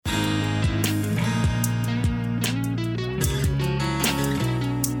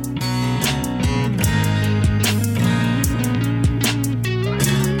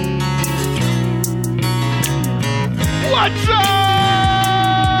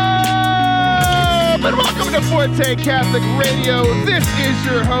to Forte Catholic Radio. This is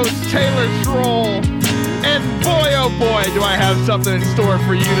your host, Taylor Stroll. And boy, oh boy, do I have something in store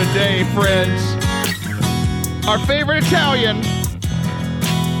for you today, friends. Our favorite Italian,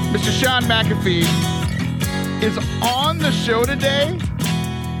 Mr. Sean McAfee, is on the show today.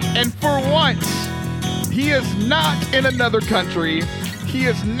 And for once, he is not in another country. He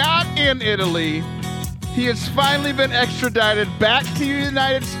is not in Italy. He has finally been extradited back to the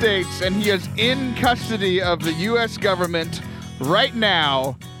United States, and he is in custody of the U.S. government right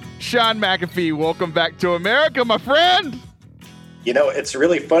now. Sean McAfee, welcome back to America, my friend. You know, it's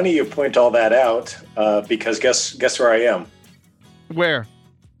really funny you point all that out because guess where I am? Where?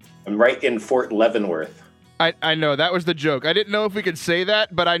 I'm right in Fort Leavenworth. I know, that was the joke. I didn't know if we could say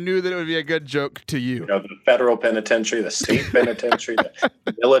that, but I knew that it would be a good joke to you. You know, the federal penitentiary, the state penitentiary,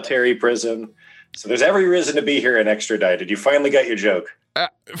 the military prison. So there's every reason to be here and extradited. You finally got your joke.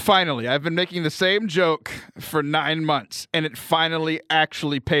 Finally. I've been making the same joke for 9 months, and it finally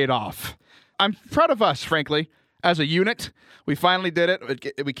actually paid off. I'm proud of us, frankly, as a unit. We finally did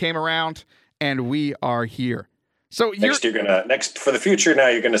it. We came around, and we are here. So next for the future now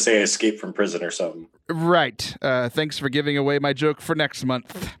you're gonna say escape from prison or something. Right. Thanks for giving away my joke for next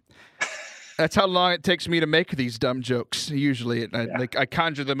month. That's how long it takes me to make these dumb jokes. Usually, I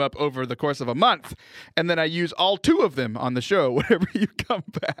conjure them up over the course of a month, and then I use all 2 of them on the show whenever you come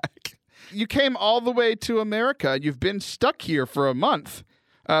back. You came all the way to America. You've been stuck here for a month,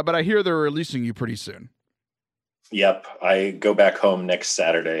 but I hear they're releasing you pretty soon. Yep, I go back home next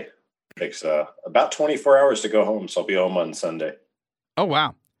Saturday. It takes about 24 hours to go home, so I'll be home on Sunday. Oh,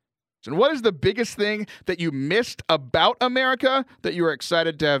 wow. And what is the biggest thing that you missed about America that you are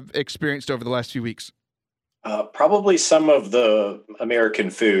excited to have experienced over the last few weeks? Probably some of the American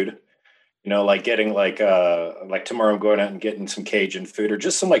food. You know, like getting like tomorrow I'm going out and getting some Cajun food, or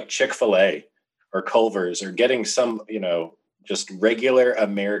just some like Chick-fil-A or Culver's, or getting some, you know, just regular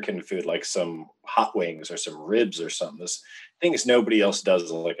American food, like some hot wings or some ribs or something. This things nobody else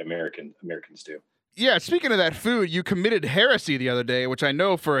does like Americans do. Yeah, speaking of that food, you committed heresy the other day, which I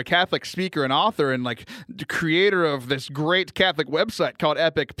know for a Catholic speaker and author and like the creator of this great Catholic website called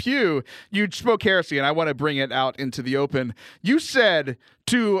Epic Pew, you spoke heresy, and I want to bring it out into the open. You said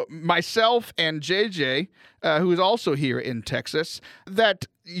to myself and JJ, who is also here in Texas, that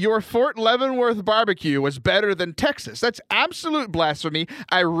your Fort Leavenworth barbecue was better than Texas. That's absolute blasphemy.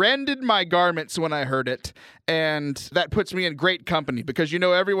 I rended my garments when I heard it, and that puts me in great company because you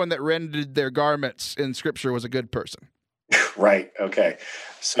know everyone that rended their garments in Scripture was a good person. Right. Okay.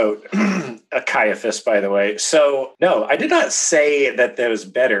 So, a Caiaphas, by the way. So, no, I did not say that was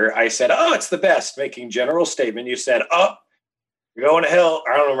better. I said, oh, it's the best, making general statement. You said, oh, you're going to hell.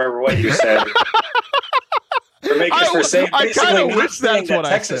 I don't remember what you said. For saying basically not saying that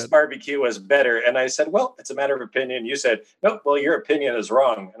Texas barbecue was better. And I said, well, it's a matter of opinion. You said, nope, well, your opinion is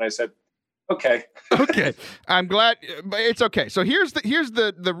wrong. And I said, okay. Okay. I'm glad, but it's okay. So here's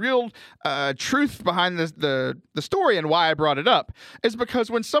the real truth behind the story, and why I brought it up is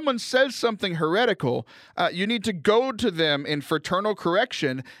because when someone says something heretical, you need to go to them in fraternal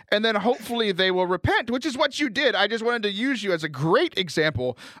correction, and then hopefully they will repent, which is what you did. I just wanted to use you as a great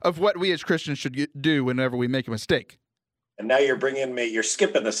example of what we as Christians should do whenever we make a mistake. And now you're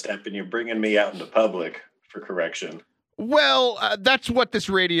skipping the step, and you're bringing me out into public for correction. Well, that's what this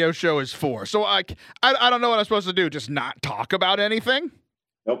radio show is for. So I don't know what I'm supposed to do. Just not talk about anything?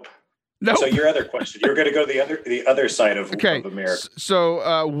 Nope. Nope. So your other question, you're going to go to the other side of America.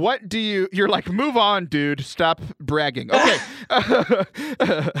 So what do you're like, move on, dude. Stop bragging. Okay.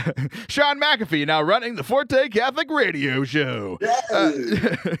 Sean McAfee now running the Forte Catholic Radio Show.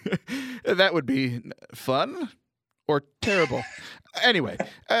 That would be fun or terrible. Anyway,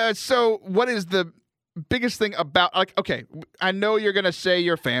 so what is the biggest thing about, like, okay, I know you're going to say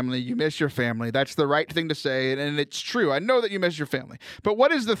your family, you miss your family. That's the right thing to say, and it's true. I know that you miss your family. But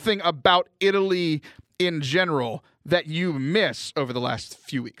what is the thing about Italy in general that you miss over the last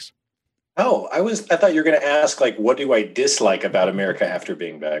few weeks? Oh, I thought you were going to ask, like, what do I dislike about America after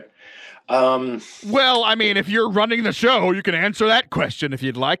being back? Well, I mean, if you're running the show, you can answer that question if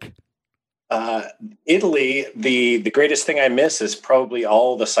you'd like. Italy, the greatest thing I miss is probably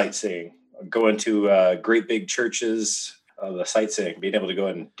all the sightseeing. Going to great big churches, the sightseeing, being able to go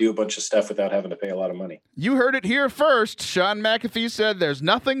and do a bunch of stuff without having to pay a lot of money. You heard it here first. Sean McAfee said there's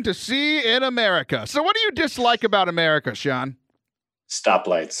nothing to see in America. So what do you dislike about America, Sean?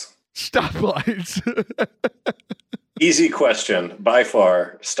 Stoplights. Stoplights. Easy question. By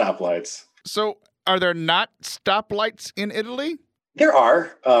far, stoplights. So are there not stoplights in Italy? There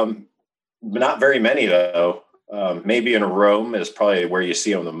are. Not very many, though. Maybe in Rome is probably where you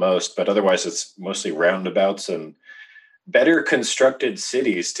see them the most, but otherwise it's mostly roundabouts and better constructed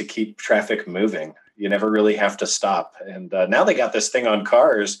cities to keep traffic moving. You never really have to stop. And now they got this thing on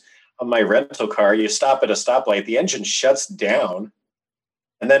cars. On my rental car, you stop at a stoplight, the engine shuts down.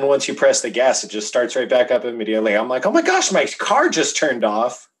 And then once you press the gas, it just starts right back up immediately. I'm like, oh my gosh, my car just turned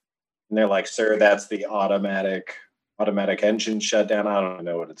off. And they're like, sir, that's the automatic engine shutdown. I don't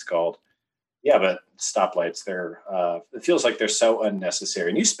know what it's called. Yeah, but stoplights, it feels like they're so unnecessary.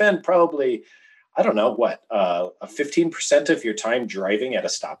 And you spend probably, I don't know, 15% of your time driving at a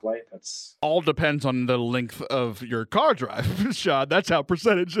stoplight? That's all depends on the length of your car drive, Sean. That's how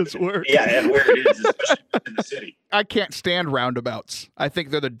percentages work. Yeah, and where it is, especially in the city. I can't stand roundabouts. I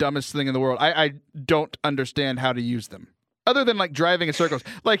think they're the dumbest thing in the world. I don't understand how to use them. Other than like driving in circles.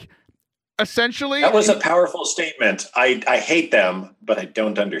 Like, essentially, that was a powerful statement. I hate them, but I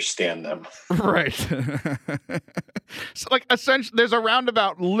don't understand them. Right. So, like, essentially, there's a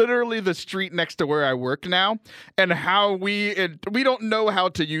roundabout literally the street next to where I work now, and how we don't know how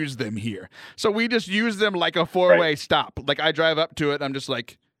to use them here. So we just use them like a four-way stop. Like, I drive up to it, I'm just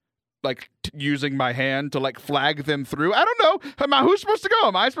like using my hand to like flag them through. I don't know. Who's supposed to go?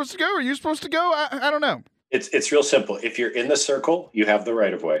 Am I supposed to go? Are you supposed to go? I don't know. It's real simple. If you're in the circle, you have the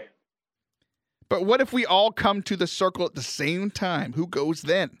right of way. But what if we all come to the circle at the same time? Who goes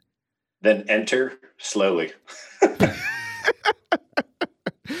then? Then enter slowly.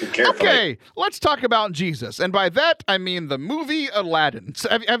 Carefully. Okay, let's talk about Jesus. And by that, I mean the movie Aladdin.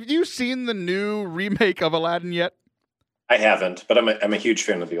 So have you seen the new remake of Aladdin yet? I haven't, but I'm a huge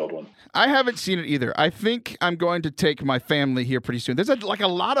fan of the old one. I haven't seen it either. I think I'm going to take my family here pretty soon. There's a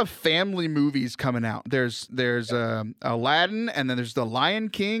lot of family movies coming out. There's Aladdin, and then there's The Lion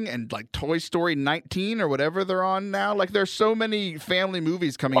King, and like Toy Story 19 or whatever they're on now. Like, there's so many family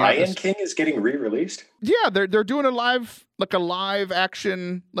movies coming out. Lion King is getting re-released? Yeah, they're doing a live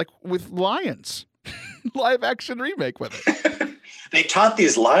action, like with lions. Live action remake with it. They taught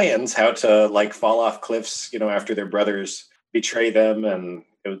these lions how to like fall off cliffs, after their brothers betray them, and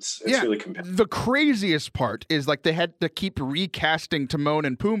it's really compelling. The craziest part is like they had to keep recasting Timon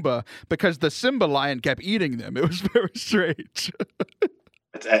and Pumbaa because the Simba lion kept eating them. It was very strange.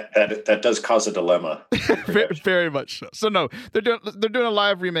 That does cause a dilemma. very, very much so. So no, they're doing a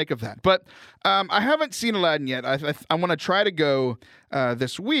live remake of that. But I haven't seen Aladdin yet. I want to try to go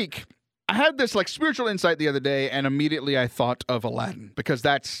this week. I had this like spiritual insight the other day, and immediately I thought of Aladdin because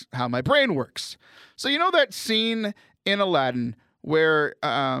that's how my brain works. So you know that scene in Aladdin where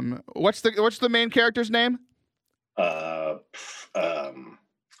what's the main character's name? I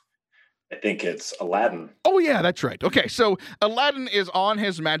think it's Aladdin. Oh yeah, that's right. Okay, so Aladdin is on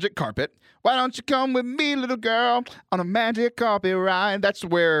his magic carpet. Why don't you come with me, little girl, on a magic carpet ride? That's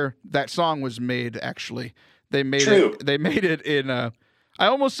where that song was made. Actually, they made it. They made it in. I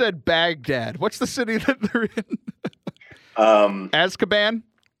almost said Baghdad. What's the city that they're in? Azkaban?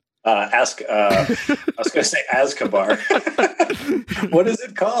 I was going to say Azkabar. What is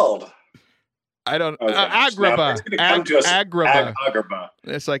it called? I don't know. Agrabah. Agrabah.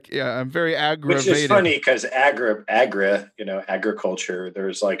 It's like, yeah, I'm very aggravated. Which is funny because agriculture,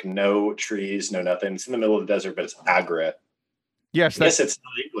 there's like no trees, no nothing. It's in the middle of the desert, but it's Agra. Yes. I guess it's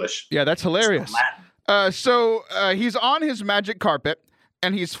not English. Yeah, that's hilarious. So he's on his magic carpet.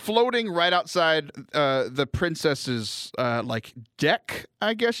 And he's floating right outside the princess's deck,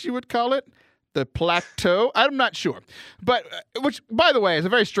 I guess you would call it, the plateau. I'm not sure, but which, by the way, is a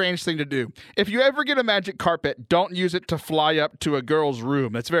very strange thing to do. If you ever get a magic carpet, don't use it to fly up to a girl's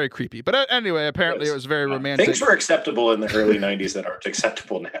room. That's very creepy. But anyway, apparently it was very romantic. Things were acceptable in the early '90s that aren't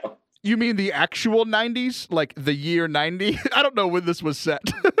acceptable now. You mean the actual 90s? Like the year 90? I don't know when this was set.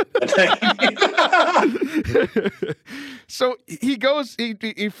 So he goes,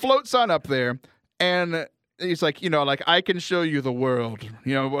 he floats on up there, and he's like, I can show you the world,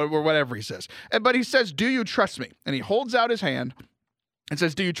 or whatever he says. But he says, do you trust me? And he holds out his hand and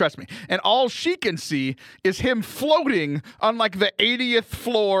says, do you trust me? And all she can see is him floating on like the 80th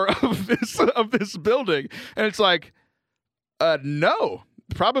floor of this building. And it's like, no.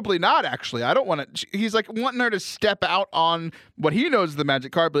 Probably not, actually. I don't want to. He's like wanting her to step out on what he knows is the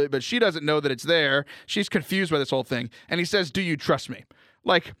magic carpet, but she doesn't know that it's there. She's confused by this whole thing. And he says, do you trust me?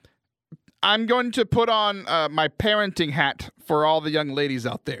 Like, I'm going to put on my parenting hat for all the young ladies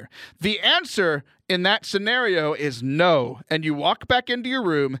out there. The answer in that scenario is no. And you walk back into your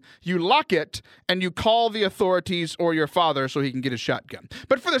room, you lock it, and you call the authorities or your father so he can get a shotgun.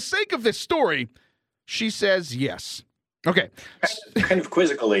 But for the sake of this story, she says yes. Okay. Kind of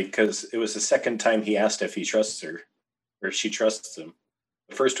quizzically, because it was the second time he asked if he trusts her, or if she trusts him.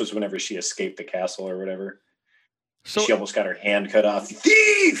 The first was whenever she escaped the castle or whatever. So she almost got her hand cut off.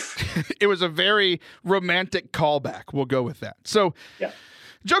 Thief! it was a very romantic callback. We'll go with that. So Yeah.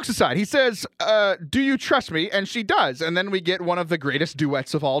 jokes aside, he says, do you trust me? And she does. And then we get one of the greatest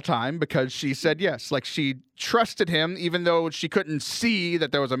duets of all time because she said yes. Like, she trusted him even though she couldn't see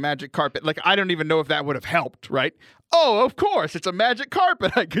that there was a magic carpet. Like, I don't even know if that would have helped, right? Oh, of course, it's a magic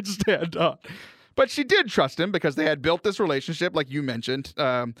carpet I could stand on. But she did trust him because they had built this relationship, like you mentioned,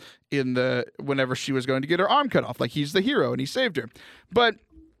 whenever she was going to get her arm cut off. Like, he's the hero and he saved her. But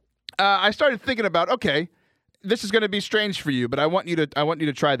I started thinking about, okay, this is going to be strange for you, but I want you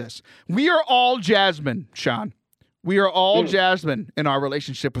to try this. We are all Jasmine, Sean. We are all Jasmine in our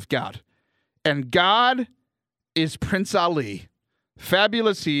relationship with God. And God is Prince Ali.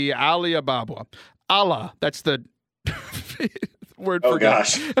 Fabulous he, Ali Ababa. Allah, that's the word for God.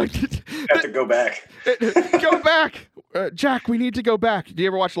 Gosh. I have to go back. Go back. Jack, we need to go back. Do you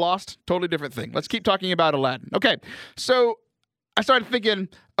ever watch Lost? Totally different thing. Let's keep talking about Aladdin. Okay, so I started thinking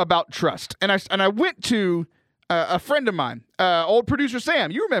about trust. And I went to a friend of mine, old producer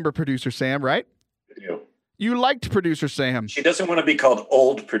Sam. You remember producer Sam, right? I do. You liked producer Sam. She doesn't want to be called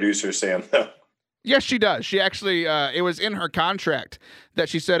old producer Sam, though. Yes, she does. She actually, it was in her contract that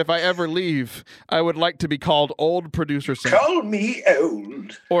she said, if I ever leave, I would like to be called old producer Sam. Call me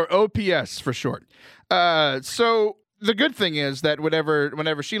old. Or OPS for short. So the good thing is that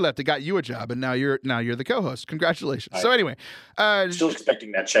whenever she left, it got you a job, and now you're the co-host. Congratulations. So anyway. Still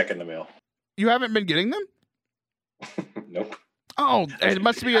expecting that check in the mail. You haven't been getting them? Nope. Oh, it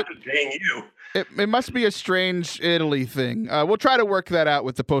must be paying you. It must be a strange Italy thing. We'll try to work that out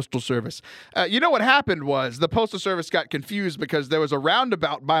with the Postal Service. You know what happened was the Postal Service got confused because there was a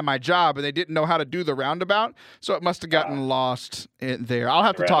roundabout by my job and they didn't know how to do the roundabout. So it must have gotten lost in there. I'll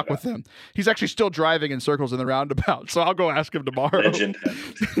have to talk with him. He's actually still driving in circles in the roundabout. So I'll go ask him tomorrow. Legend.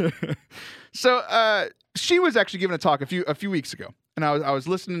 So she was actually giving a talk a few weeks ago. And I was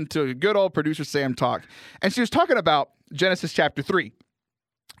listening to a good old producer Sam talk. And she was talking about Genesis chapter 3.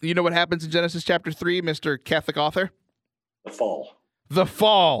 You know what happens in Genesis chapter 3, Mr. Catholic author? The fall. The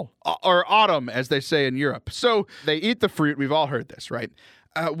fall, or autumn, as they say in Europe. So they eat the fruit. We've all heard this, right?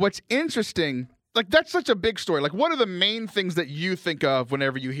 What's interesting, like, that's such a big story. Like, what are the main things that you think of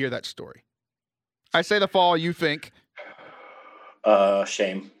whenever you hear that story? I say the fall, you think?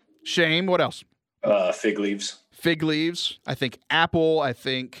 Shame. Shame. What else? Fig leaves. Fig leaves. I think apple. I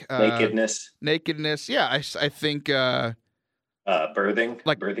think nakedness. Nakedness. Yeah, I think birthing,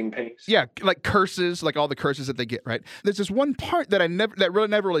 like birthing pains. Yeah, like curses, like all the curses that they get, right? There's this one part that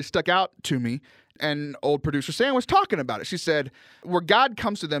never really stuck out to me, and old producer Sam was talking about it. She said, where God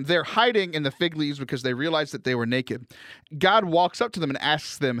comes to them, they're hiding in the fig leaves because they realized that they were naked. God walks up to them and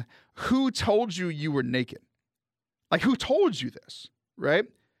asks them, who told you you were naked? Like, who told you this, right?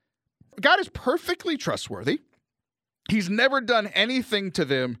 God is perfectly trustworthy. He's never done anything to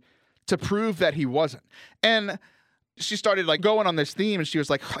them to prove that he wasn't. And she started like going on this theme, and she was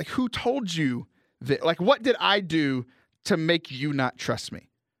like who told you that? Like, what did I do to make you not trust me?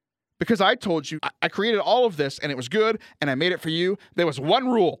 Because I told you, I created all of this and it was good and I made it for you. There was one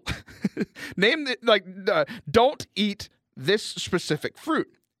rule. Don't eat this specific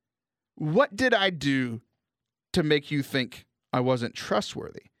fruit. What did I do to make you think I wasn't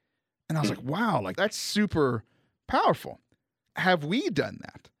trustworthy? And I was like, wow, like that's super powerful. Have we done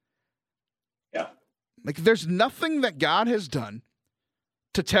that? Yeah. Like, there's nothing that God has done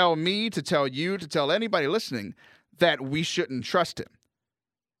to tell me, to tell you, to tell anybody listening that we shouldn't trust him.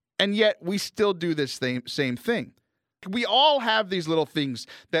 And yet we still do this same thing. We all have these little things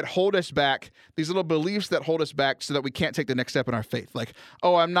that hold us back, these little beliefs that hold us back so that we can't take the next step in our faith. Like,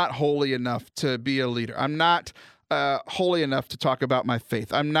 oh, I'm not holy enough to be a leader. I'm not holy enough to talk about my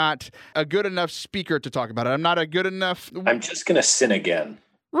faith. I'm not a good enough speaker to talk about it. I'm not a good enough... I'm just going to sin again.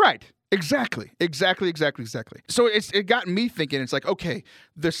 Right. Exactly. So it got me thinking, it's like, okay,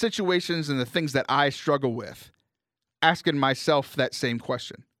 the situations and the things that I struggle with, asking myself that same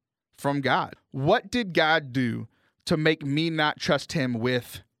question from God. What did God do to make me not trust him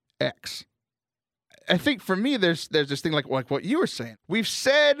with X? I think for me, there's this thing like what you were saying. We've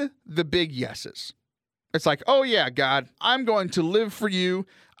said the big yeses. It's like, oh yeah, God, I'm going to live for you.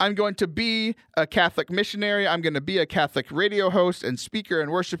 I'm going to be a Catholic missionary. I'm going to be a Catholic radio host and speaker and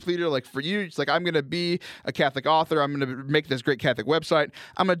worship leader. Like for you, it's like, I'm going to be a Catholic author. I'm going to make this great Catholic website.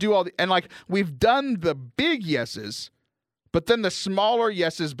 I'm going to do and like, we've done the big yeses, but then the smaller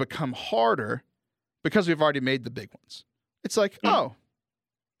yeses become harder because we've already made the big ones. It's like, oh,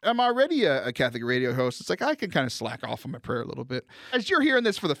 I'm already a Catholic radio host. It's like, I can kind of slack off on my prayer a little bit. As you're hearing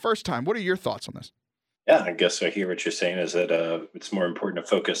this for the first time, what are your thoughts on this? Yeah, I guess I hear what you're saying is that it's more important to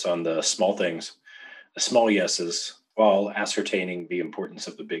focus on the small things small yeses while ascertaining the importance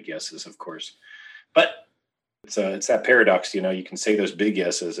of the big yeses, of course. But it's that paradox, you can say those big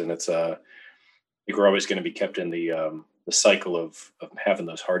yeses, and it's we're always going to be kept in the cycle of having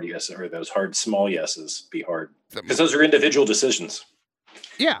those hard yeses, or those hard small yeses be hard, because those are individual decisions.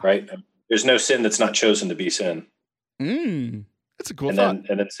 Yeah. Right. There's no sin that's not chosen to be sin. That's a cool thought.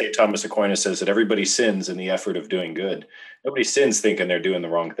 And then St. Thomas Aquinas says that everybody sins in the effort of doing good. Nobody sins thinking they're doing the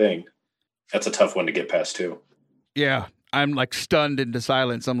wrong thing. That's a tough one to get past too. Yeah. I'm like stunned into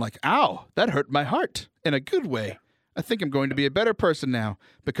silence. I'm like, ow, that hurt my heart in a good way. I think I'm going to be a better person now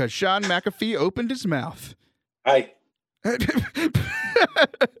because Sean McAfee opened his mouth. Hi.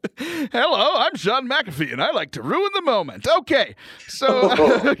 Hello, I'm Sean McAfee, and I like to ruin the moment. Okay, so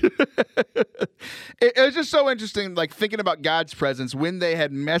it was just so interesting, like thinking about God's presence when they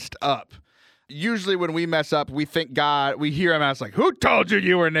had messed up. Usually when we mess up, we think God, we hear him as like, who told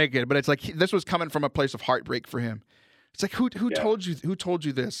you were naked? But it's like, this was coming from a place of heartbreak for him. It's like, who told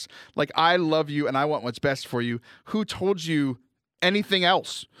you this? Like, I love you and I want what's best for you. Who told you anything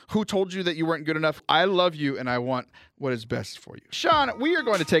else? Who told you that you weren't good enough? I love you and I want what is best for you. Sean, we are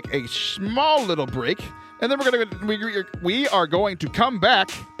going to take a small little break, and then we are going to come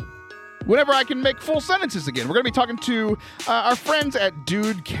back whenever I can make full sentences again. We're going to be talking to our friends at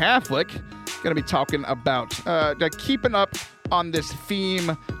Dude Catholic. Going to be talking about keeping up on this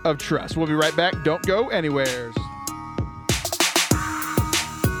theme of trust. We'll be right back. Don't go anywhere.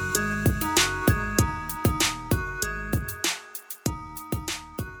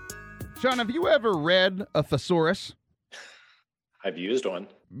 Sean, have you ever read a thesaurus? I've used one.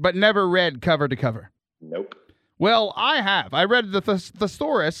 But never read cover to cover? Nope. Well, I have. I read the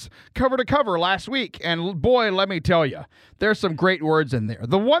thesaurus cover to cover last week, and boy, let me tell you, there's some great words in there.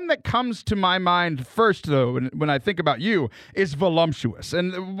 The one that comes to my mind first, though, when I think about you, is voluptuous.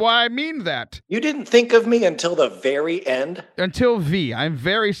 And why I mean that? You didn't think of me until the very end? Until V. I'm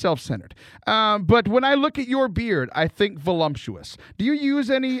very self-centered. But when I look at your beard, I think voluptuous. Do you use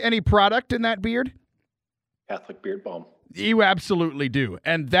any product in that beard? Catholic Beard Balm. You absolutely do.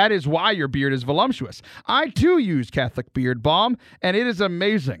 And that is why your beard is voluptuous. I too use Catholic Beard Balm, and it is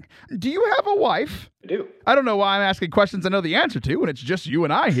amazing. Do you have a wife? I do. I don't know why I'm asking questions I know the answer to when it's just you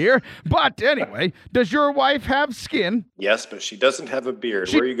and I here. But anyway, does your wife have skin? Yes, but she doesn't have a beard.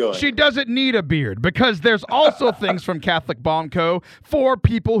 Where are you going? She doesn't need a beard, because there's also things from Catholic Balm Co. for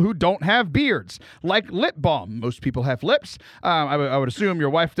people who don't have beards, like lip balm. Most people have lips. I would assume your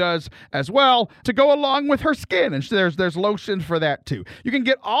wife does as well, to go along with her skin. And there's lotion for that too. You can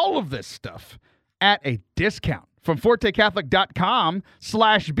get all of this stuff at a discount from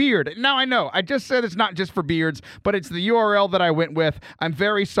fortecatholic.com/beard. Now, I know, I just said it's not just for beards, but it's the URL that I went with. I'm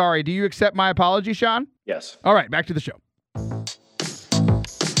very sorry. Do you accept my apology, Sean? Yes. All right, back to the show.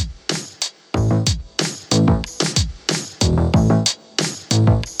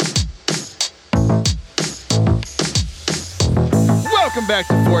 Welcome back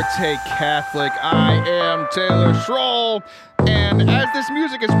to Forte Catholic. I am Taylor Schroll, and as this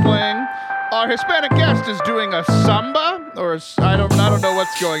music is playing, our Hispanic guest is doing a samba, or I don't know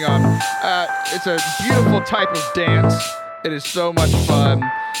what's going on. It's a beautiful type of dance. It is so much fun.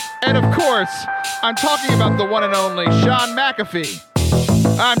 And of course, I'm talking about the one and only Sean McAfee.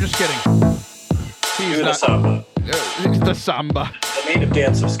 I'm just kidding. He's not the samba. The samba. The native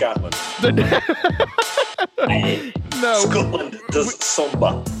dance of Scotland. No. Scotland does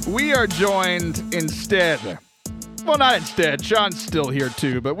samba. We are joined instead. Well, not instead. Sean's still here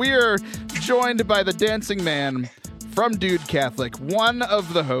too, but we are joined by the dancing man from Dude Catholic, one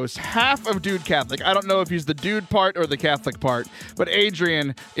of the hosts, half of Dude Catholic. I don't know if he's the dude part or the Catholic part, but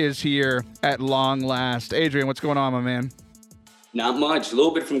Adrian is here at long last. Adrian, what's going on, my man? Not much. A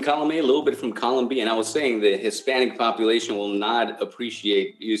little bit from column A, a little bit from column B. And I was saying the Hispanic population will not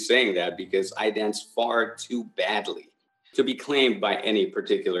appreciate you saying that, because I dance far too badly to be claimed by any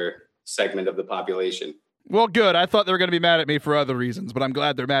particular segment of the population. Well, good. I thought they were going to be mad at me for other reasons, but I'm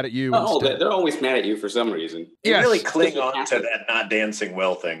glad they're mad at you. Oh, they're always mad at you for some reason. You really cling on to that not dancing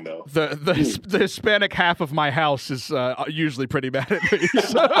well thing, though. The Hispanic half of my house is usually pretty mad at me.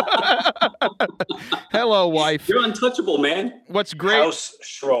 So. Hello, wife. You're untouchable, man. What's great? House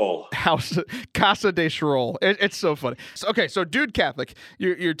Schroll. Casa de Schroll. It's so funny. So, Dude Catholic,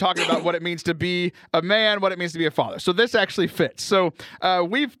 you're talking about what it means to be a man, what it means to be a father. So this actually fits. So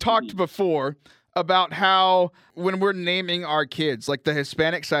we've talked before about how when we're naming our kids, like the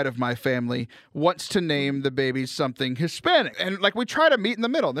Hispanic side of my family wants to name the baby something Hispanic. And like we try to meet in the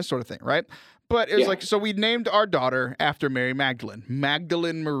middle and this sort of thing, right? But it was like, so we named our daughter after Mary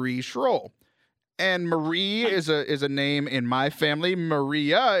Magdalene Marie Schroll. And Marie is a name in my family.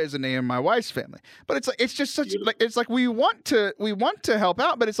 Maria is a name in my wife's family. But it's just such like it's like we want to help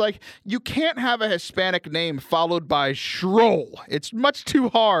out, but it's like you can't have a Hispanic name followed by Schroll. It's much too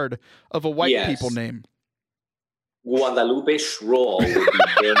hard of a white people name. Guadalupe Schroll would be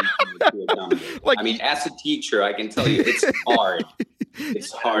very hard to accommodate. I mean, as a teacher, I can tell you it's hard.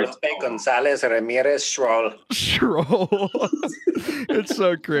 It's hard. Gonzalez Ramirez Schroll. Schroll. It's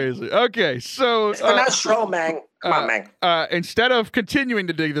so crazy. Okay, so we're not Schroll, man. Come on, man. Instead of continuing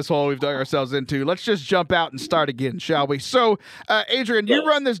to dig this hole we've dug ourselves into, let's just jump out and start again, shall we? So, Adrian, you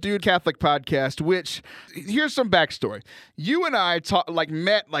run this Dude Catholic podcast, which here's some backstory. You and I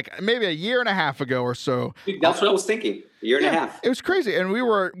met maybe a year and a half ago or so. That's what I was thinking. A year and a half. It was crazy, and we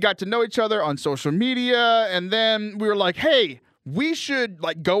got to know each other on social media, and then we were like, hey, we should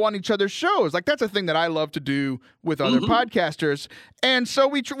go on each other's shows. That's a thing that I love to do with other podcasters. And so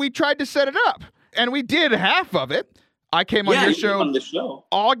we tried to set it up, and we did half of it. I came on your show on the show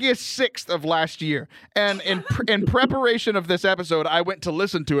August 6th of last year. And in preparation of this episode, I went to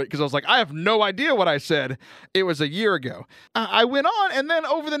listen to it because I was like, I have no idea what I said. It was a year ago. I went on, and then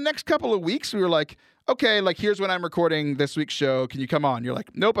over the next couple of weeks, we were like, okay, here's when I'm recording this week's show. Can you come on? You're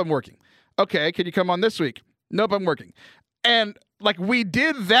like, nope, I'm working. Okay, can you come on this week? Nope, I'm working. And we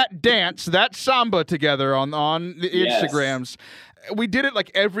did that dance, that samba together on the Instagrams. We did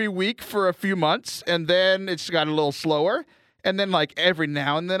it every week for a few months, and then it's got a little slower. And then every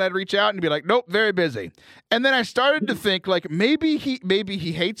now and then I'd reach out and be like, nope, very busy. And then I started to think maybe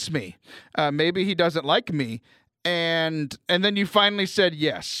he hates me. Maybe he doesn't like me. And then you finally said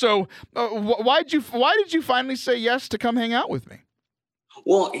yes. So why did you finally say yes to come hang out with me?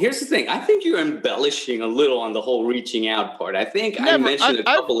 Well, here's the thing. I think you're embellishing a little on the whole reaching out part. I think I mentioned a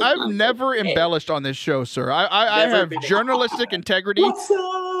couple of times. I've never embellished on this show, sir. I have journalistic integrity. What's up?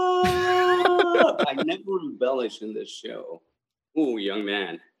 I never embellish in this show. Ooh, young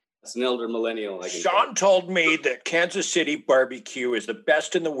man. That's an elder millennial. Sean told me that Kansas City barbecue is the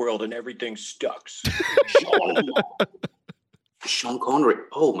best in the world and everything sucks. Sean Connery.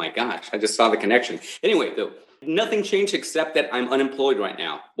 Oh, my gosh. I just saw the connection. Anyway, though. Nothing changed except that I'm unemployed right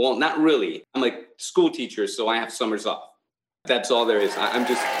now. Well, not really. I'm a school teacher, so I have summers off. That's all there is. I'm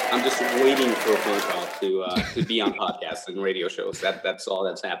just waiting for a phone call to be on podcasts and radio shows. That's all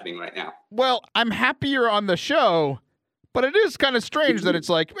that's happening right now. Well, I'm happy you're on the show, but it is kind of strange that it's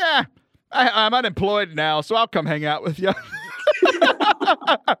I'm unemployed now, so I'll come hang out with you.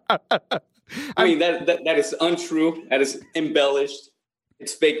 I mean, that is untrue. That is embellished.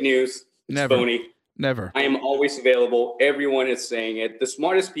 It's fake news. It's phony. Never. I am always available. Everyone is saying it. The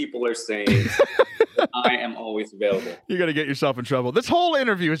smartest people are saying that I am always available. You're going to get yourself in trouble. This whole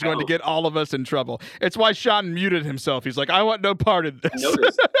interview is going to get all of us in trouble. It's why Sean muted himself. He's like, I want no part of this. I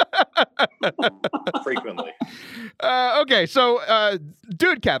noticed. Frequently. Okay, so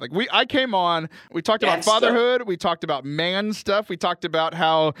Dude Catholic, I came on. We talked about fatherhood. We talked about man stuff. We talked about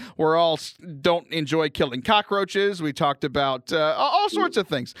how we're all don't enjoy killing cockroaches. We talked about all sorts of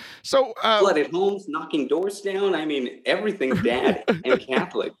things. So flooded homes, knocking doors down. I mean, everything dad and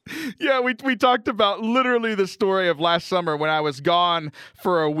Catholic. Yeah, we talked about literally the story of last summer when I was gone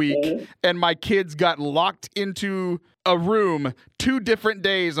for a week and my kids got locked into a room 2 different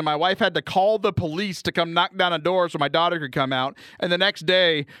days, and my wife had to call the police to come knock down a door so my daughter could come out. And the next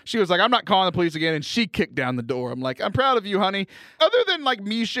day, she was like, I'm not calling the police again, and she kicked down the door. I'm like, I'm proud of you, honey. Other than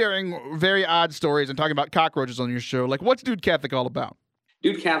me sharing very odd stories and talking about cockroaches on your show, what's Dude Catholic all about?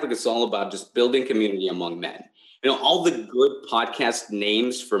 Dude Catholic is all about just building community among men. All the good podcast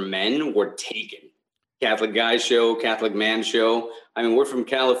names for men were taken. Catholic Guy Show, Catholic Man Show. I mean, we're from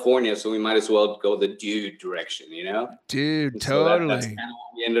California, so we might as well go the dude direction, Dude, and totally. So that's kind of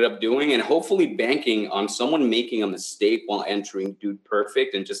what we ended up doing, and hopefully banking on someone making a mistake while entering Dude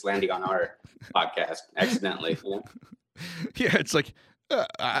Perfect and just landing on our podcast accidentally. Yeah, it's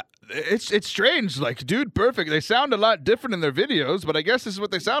it's strange. Dude Perfect, they sound a lot different in their videos, but I guess this is what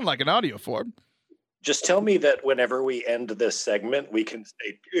they sound like in audio form. Just tell me that whenever we end this segment, we can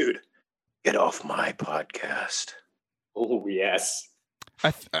say, dude, get off my podcast. Oh, yes.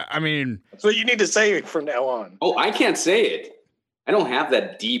 I mean... That's what you need to say from now on. Oh, I can't say it. I don't have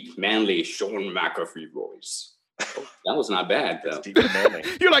that deep, manly Sean McAfee voice. Oh, that was not bad, though. Deep and manly.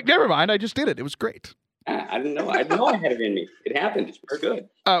 You're like, never mind, I just did it. It was great. I didn't know. I didn't know I had it in me. It happened. It was good.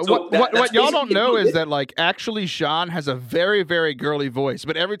 What y'all don't know is that actually Sean has a very, very girly voice.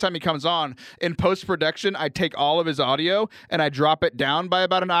 But every time he comes on in post-production, I take all of his audio and I drop it down by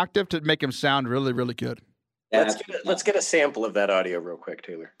about an octave to make him sound really, really good. Let's get a sample of that audio real quick,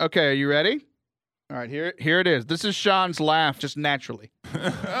 Taylor. Okay, are you ready? All right, here it is. This is Sean's laugh, just naturally.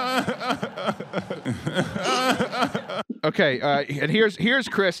 Okay, and here's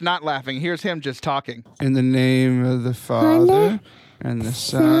Chris not laughing. Here's him just talking. In the name of the Father, and the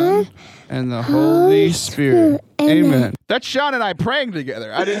Son, and the Holy Spirit. Amen. That's Sean and I praying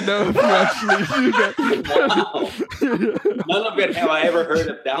together. I didn't know if you actually knew that. Wow. None of it have I ever heard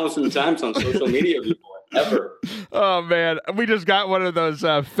 1,000 times on social media before. Ever. Oh, man. We just got one of those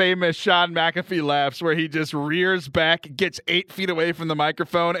famous Sean McAfee laughs where he just rears back, gets 8 feet away from the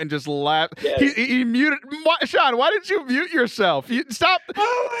microphone, and just laughs. Yes. He muted. Sean, why didn't you mute yourself? Stop.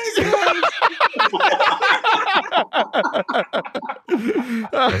 Oh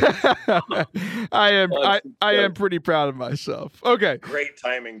my God. I am pretty proud of myself. Okay. Great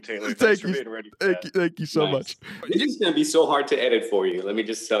timing, Taylor. Thank Thanks for being ready. Thank you so much. This is going to be so hard to edit for you. Let me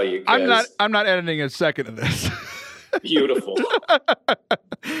just tell you. I'm not editing a second of this. Beautiful.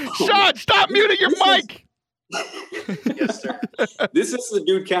 Sean, stop muting your mic. Yes, sir. This is the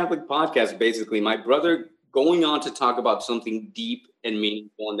Dude Catholic podcast, basically. My brother going on to talk about something deep and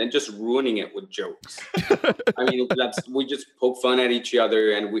meaningful and then just ruining it with jokes. I mean, we just poke fun at each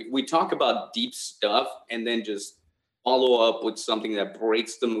other and we talk about deep stuff and then just follow up with something that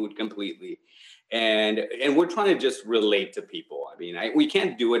breaks the mood completely. And we're trying to just relate to people. I mean, we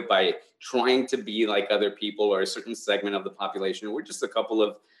can't do it by trying to be like other people or a certain segment of the population. We're just a couple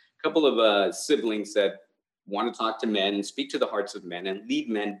of siblings that want to talk to men and speak to the hearts of men and lead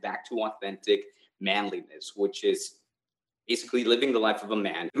men back to authentic manliness, which is basically living the life of a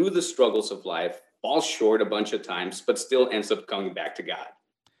man through the struggles of life, falls short a bunch of times, but still ends up coming back to God.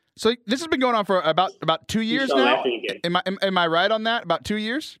 So this has been going on for about 2 years now. Am I right on that? About 2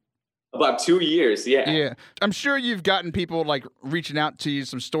 years? About 2 years, yeah. Yeah. I'm sure you've gotten people like reaching out to you,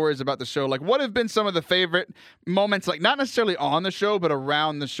 some stories about the show. Like, what have been some of the favorite moments, like not necessarily on the show, but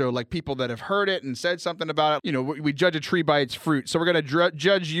around the show, like people that have heard it and said something about it? You know, we judge a tree by its fruit. So we're going to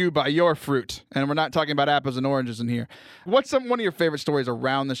judge you by your fruit. And we're not talking about apples and oranges in here. What's one of your favorite stories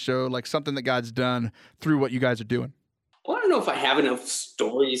around the show, like something that God's done through what you guys are doing? Well, I don't know if I have enough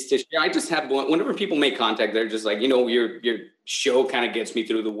stories to share. I just have whenever people make contact, they're just like, your show kind of gets me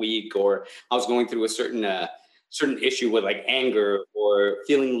through the week, or I was going through a certain issue with like anger or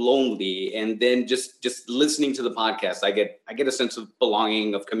feeling lonely, and then just listening to the podcast, I get a sense of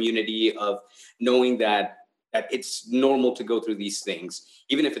belonging, of community, of knowing that it's normal to go through these things,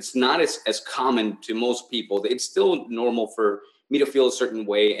 even if it's not as common to most people. It's still normal for me to feel a certain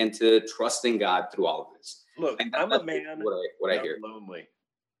way and to trust in God through all of this. Look, I'm a man. What I hear. Lonely.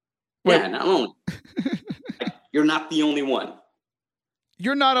 Yeah, not lonely. You're not the only one.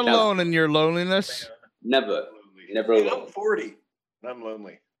 You're not alone in your loneliness. Never alone. I'm 40. I'm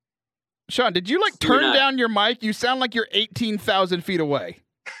lonely. Sean, did you turn down your mic? You sound like you're 18,000 feet away.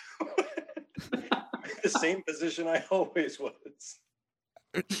 The same position I always was.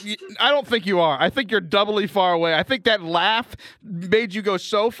 I don't think you are. I think you're doubly far away. I think that laugh made you go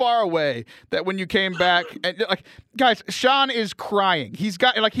so far away that when you came back, and guys, Sean is crying. He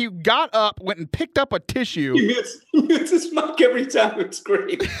got up, went and picked up a tissue. He mutes his mic every time. It's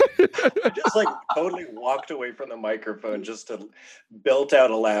great. I just totally walked away from the microphone just to belt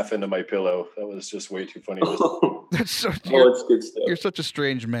out a laugh into my pillow. That was just way too funny. It's good stuff. You're such a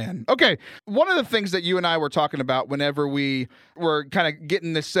strange man. Okay, one of the things that you and I were talking about whenever we were kind of getting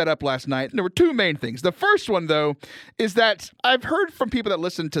this set up last night, there were two main things. The first one, though, is that I've heard from people that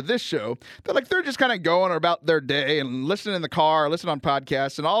listen to this show that they're just kind of going about their day and listening in the car, listening on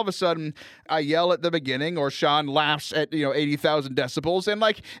podcasts, and all of a sudden I yell at the beginning or Sean laughs at 80,000 decibels, and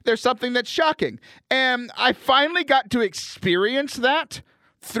there's something that's shocking. And I finally got to experience that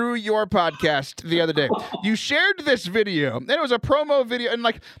through your podcast the other day. You shared this video, and it was a promo video,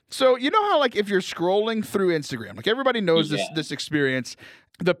 and so you know how if you're scrolling through Instagram, everybody knows this experience.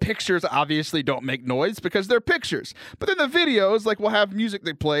 The pictures obviously don't make noise because they're pictures, but then the videos will have music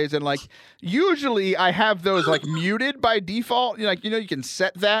that plays, and usually I have those muted by default. You can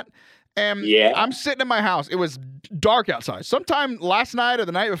set that. And I'm sitting in my house. It was dark outside. Sometime last night or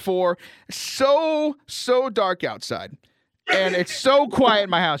the night before, so dark outside. And it's so quiet in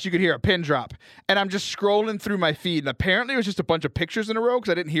my house, you could hear a pin drop. And I'm just scrolling through my feed, and apparently it was just a bunch of pictures in a row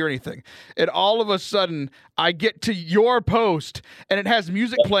because I didn't hear anything. And all of a sudden, I get to your post, and it has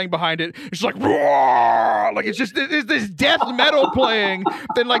music playing behind it. It's roar! It's just this death metal playing,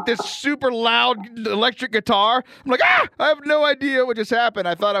 then this super loud electric guitar. I'm I have no idea what just happened.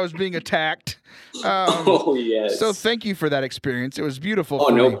 I thought I was being attacked. Oh, yes. So thank you for that experience. It was beautiful.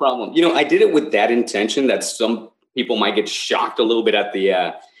 Oh, no problem. I did it with that intention that some people might get shocked a little bit at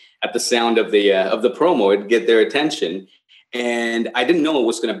the sound of the promo. It'd get their attention. And I didn't know it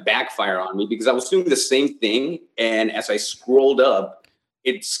was going to backfire on me because I was doing the same thing. And as I scrolled up,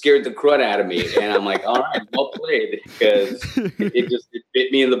 it scared the crud out of me. And I'm like, all right, well played, because it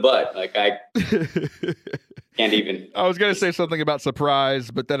bit me in the butt. Like I can't even. I was going to say something about surprise,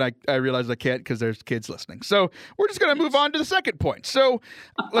 but then I realized I can't because there's kids listening. So we're just going to move on to the second point. So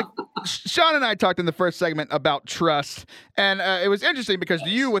like Sean and I talked in the first segment about trust, and it was interesting because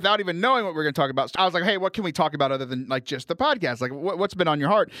you, without even knowing what we were going to talk about, I was like, hey, what can we talk about other than like just the podcast? Like what's been on your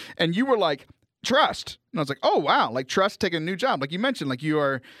heart? And you were like, trust. And I was like, oh, wow. Like trust taking a new job. Like you mentioned, like you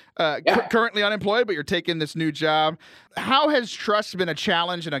are currently unemployed, but you're taking this new job. How has trust been a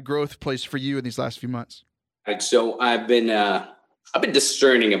challenge and a growth place for you in these last few months? Right, so I've been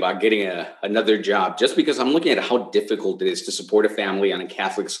discerning about getting another job just because I'm looking at how difficult it is to support a family on a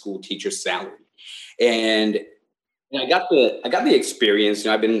Catholic school teacher's salary. And I got the experience.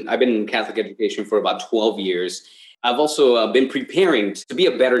 I've been in Catholic education for about 12 years. I've also been preparing to be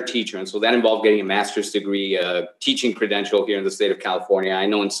a better teacher. And so that involved getting a master's degree, teaching credential here in the state of California. I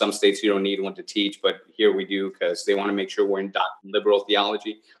know in some states you don't need one to teach, but here we do because they want to make sure we're in liberal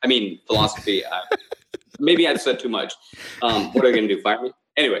philosophy. Maybe I've said too much. What are they going to do? Fire me?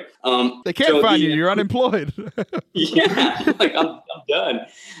 Anyway. They can't find you. You're unemployed. Yeah. Like I'm done.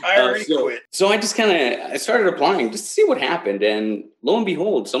 I already quit. So I just I started applying just to see what happened. And lo and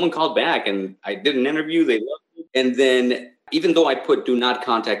behold, someone called back and I did an interview. They loved me. And then even though I put do not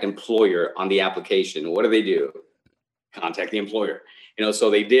contact employer on the application, what do? Contact the employer.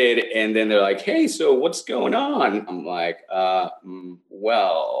 So they did. And then they're like, hey, so what's going on? I'm like,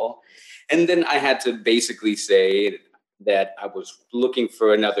 well. And then I had to basically say that I was looking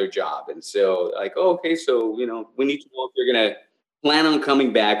for another job. And so like, oh, okay, so, we need to know if you're going to plan on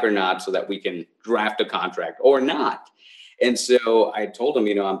coming back or not so that we can draft a contract or not. And so I told him,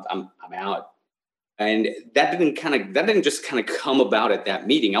 I'm out. And that didn't just come about at that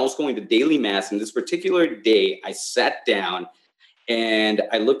meeting. I was going to daily mass, and this particular day I sat down and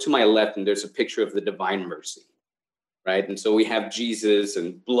I looked to my left and there's a picture of the Divine Mercy. Right. And so we have Jesus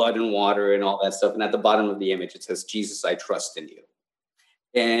and blood and water and all that stuff. And at the bottom of the image, it says, Jesus, I trust in you.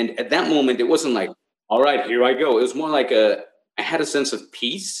 And at that moment, it wasn't like, all right, here I go. It was more like I had a sense of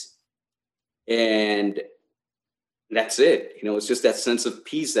peace. And that's it. It's just that sense of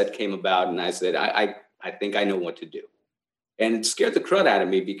peace that came about. And I said, I think I know what to do. And it scared the crud out of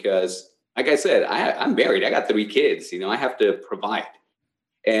me because, like I said, I'm married. I got 3 kids. I have to provide.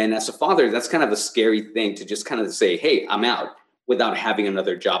 And as a father, that's kind of a scary thing to just kind of say, hey, I'm out without having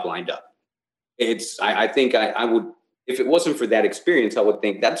another job lined up. I think I would, if it wasn't for that experience, I would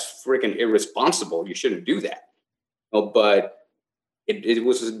think that's freaking irresponsible. You shouldn't do that. But it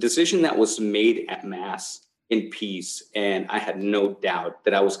was a decision that was made at mass in peace. And I had no doubt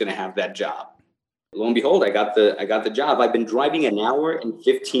that I was going to have that job. Lo and behold, I got the job. I've been driving an hour and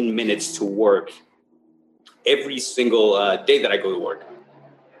 15 minutes to work every single day that I go to work.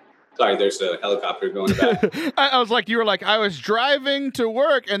 Sorry, there's a helicopter going about. I was like, you were like, I was driving to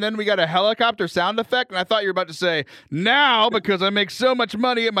work, and then we got a helicopter sound effect, and I thought you were about to say, now, because I make so much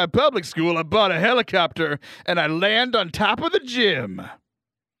money at my public school, I bought a helicopter, and I land on top of the gym.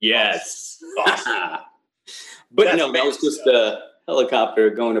 Yes. But that's no, that was just a helicopter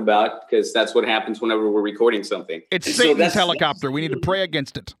going about, because that's what happens whenever we're recording something. It's Satan's helicopter. We need to pray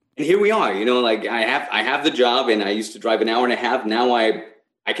against it. And here we are. Like I have the job, and I used to drive an hour and a half. Now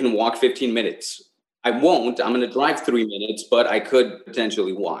I can walk 15 minutes. I won't. I'm going to drive 3 minutes, but I could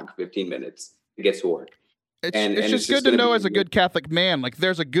potentially walk 15 minutes to get to work. It's just good to know as a good Catholic man, like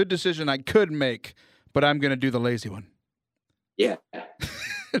there's a good decision I could make, but I'm going to do the lazy one. Yeah.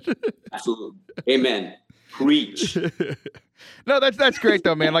 Absolutely. Amen. Preach. No, that's great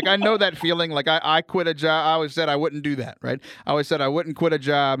though, man. Like I know that feeling. Like I quit a job. I always said I wouldn't do that, right? I always said I wouldn't quit a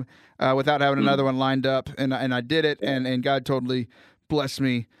job without having another one lined up, and I did it, and God totally bless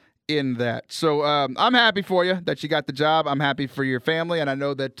me in that. So I'm happy for you that you got the job. I'm happy for your family, and I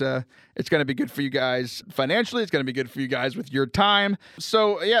know that it's going to be good for you guys financially. It's going to be good for you guys with your time.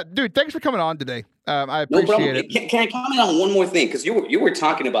 So yeah, dude, thanks for coming on today. I appreciate it. Can I comment on one more thing? Because you were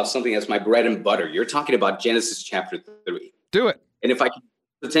talking about something that's my bread and butter. You're talking about Genesis chapter 3. Do it. And if I could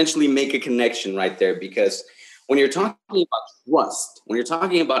potentially make a connection right there, because when you're talking about trust, when you're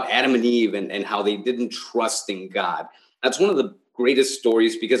talking about Adam and Eve and how they didn't trust in God, that's one of the greatest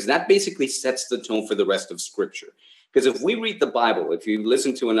stories, because that basically sets the tone for the rest of Scripture. Because if we read the Bible, if you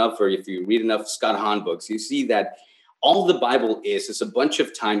listen to enough, or if you read enough Scott Hahn books, you see that all the Bible is a bunch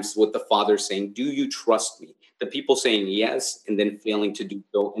of times with the Father saying, do you trust me? The people saying yes, and then failing to do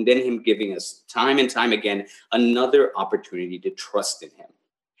so, and then him giving us time and time again another opportunity to trust in him.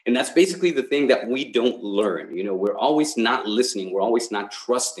 And that's basically the thing that we don't learn. We're always not listening. We're always not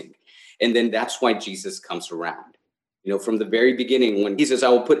trusting. And then that's why Jesus comes around. From the very beginning, when he says, I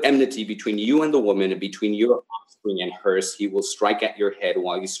will put enmity between you and the woman and between your offspring and hers, he will strike at your head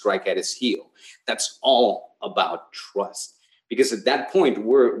while you strike at his heel. That's all about trust. Because at that point,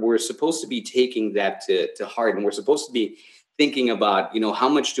 we're supposed to be taking that to heart. And we're supposed to be thinking about, how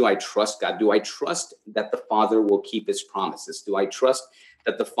much do I trust God? Do I trust that the Father will keep his promises? Do I trust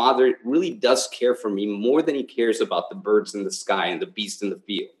that the Father really does care for me more than he cares about the birds in the sky and the beasts in the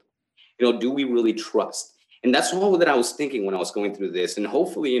field? Do we really trust? And that's all that I was thinking when I was going through this. And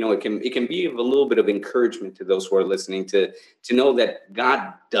hopefully, it can be of a little bit of encouragement to those who are listening to know that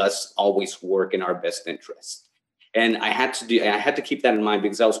God does always work in our best interest. And I had to keep that in mind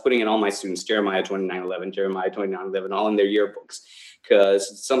because I was putting in all my students, Jeremiah 29:11, Jeremiah 29:11, all in their yearbooks,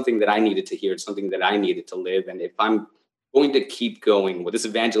 because it's something that I needed to hear. It's something that I needed to live. And if I'm going to keep going with this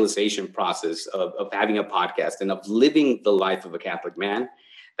evangelization process of having a podcast and of living the life of a Catholic man,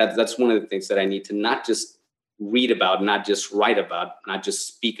 that's one of the things that I need to not just read about, not just write about, not just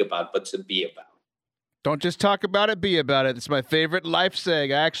speak about, but to be about. Don't just talk about it, be about it. It's my favorite life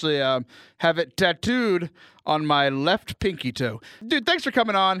saying. I actually have it tattooed on my left pinky toe. Dude, thanks for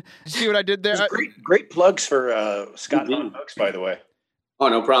coming on. See what I did there? Great plugs for Scott Hahn Books, by the way. Oh,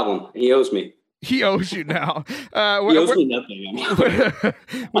 no problem. He owes me. He owes you now. He owes me nothing.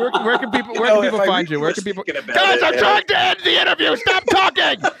 Where can people find you? Where can people? Guys, I'm trying to end the interview. Stop talking,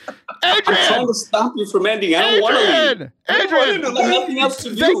 Adrian. I'm trying to stop you from ending. I don't want to leave. Adrian, there's nothing else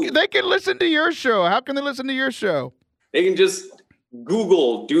to do. They can listen to your show. How can they listen to your show? They can just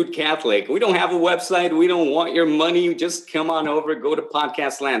Google Dude Catholic. We don't have a website. We don't want your money. Just come on over. Go to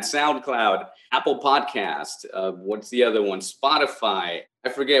Podcast Land, SoundCloud, Apple Podcast. What's the other one? Spotify. I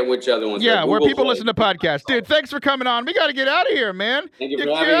forget which other ones. Yeah, where people listen to podcasts. Dude, thanks for coming on. We got to get out of here, man. Thank you for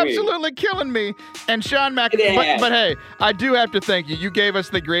You're having me. absolutely killing me. And Sean McAfee. But hey, I do have to thank you. You gave us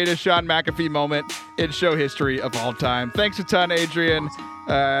the greatest Sean McAfee moment in show history of all time. Thanks a ton, Adrian.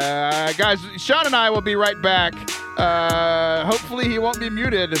 Guys, Sean and I will be right back. Hopefully he won't be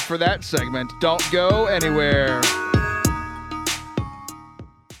muted for that segment. Don't go anywhere.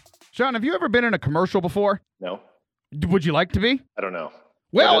 Sean, have you ever been in a commercial before? No. Would you like to be? I don't know.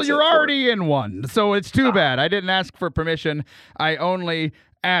 Well, you're already in one, so it's too bad. I didn't ask for permission. I only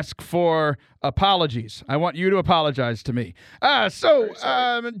ask for apologies. I want you to apologize to me.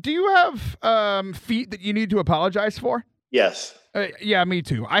 Do you have feet that you need to apologize for? Yes. Yeah, me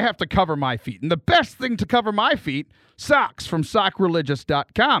too. I have to cover my feet. And the best thing to cover my feet, socks from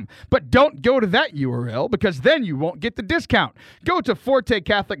sockreligious.com. But don't go to that URL because then you won't get the discount. Go to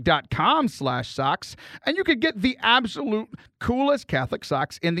fortecatholic.com/socks and you could get the absolute coolest Catholic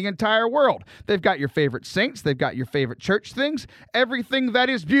socks in the entire world. They've got your favorite saints. They've got your favorite church things. Everything that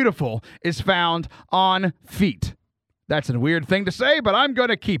is beautiful is found on feet. That's a weird thing to say, but I'm going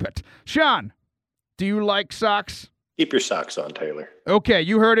to keep it. Sean, do you like socks? Keep your socks on, Taylor. Okay,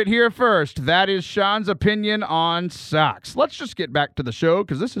 you heard it here first. That is Sean's opinion on socks. Let's just get back to the show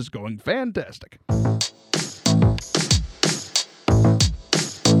because this is going fantastic.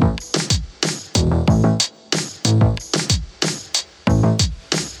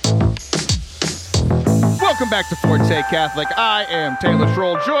 Welcome back to Forte Catholic. I am Taylor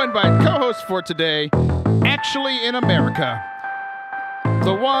Schroll, joined by co-host for today, actually in America,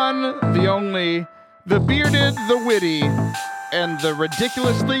 the one, the only, the bearded, the witty, and the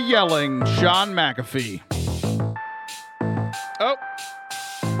ridiculously yelling Sean McAfee. Oh,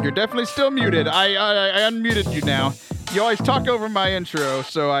 you're definitely still muted. I unmuted you now. You always talk over my intro,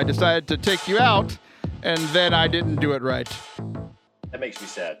 so I decided to take you out, and then I didn't do it right. That makes me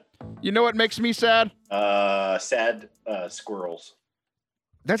sad. You know what makes me sad? Sad squirrels.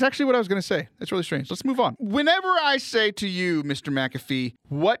 That's actually what I was going to say. That's really strange. Let's move on. Whenever I say to you, Mr. McAfee,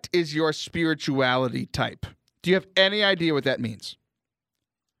 what is your spirituality type? Do you have any idea what that means?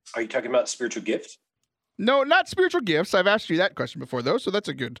 Are you talking about spiritual gifts? No, not spiritual gifts. I've asked you that question before, though, so that's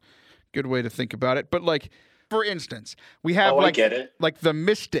a good way to think about it. But, like, for instance, we have I get it. Like the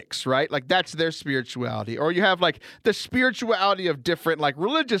mystics, right? Like that's their spirituality. Or you have like the spirituality of different like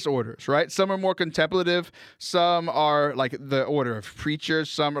religious orders, right? Some are more contemplative. Some are like the order of preachers.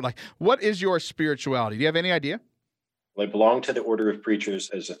 Some are like, what is your spirituality? Do you have any idea? Well, I belong to the order of preachers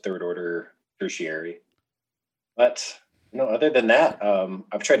as a third order tertiary. But, other than that,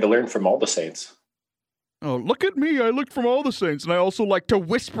 I've tried to learn from all the saints. Oh, look at me. I looked from all the saints, and I also like to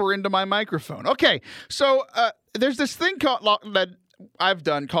whisper into my microphone. Okay, so there's this thing that I've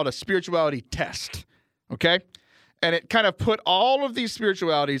done called a spirituality test, okay? And it kind of put all of these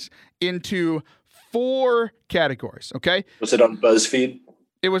spiritualities into 4 categories, okay? Was it on BuzzFeed?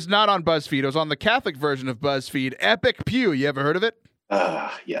 It was not on BuzzFeed. It was on the Catholic version of BuzzFeed, Epic Pew. You ever heard of it?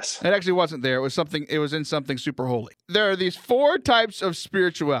 Yes. It actually wasn't there. It was in something super holy. There are these 4 types of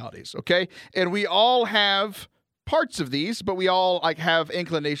spiritualities, okay? And we all have parts of these, but we all like have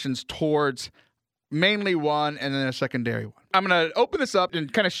inclinations towards mainly one and then a secondary one. I'm going to open this up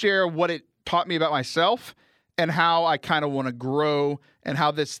and kind of share what it taught me about myself and how I kind of want to grow and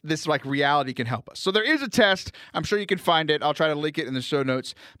how this like reality can help us. So there is a test. I'm sure you can find it. I'll try to link it in the show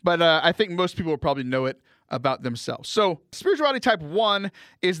notes, but I think most people will probably know it about themselves. So spirituality type 1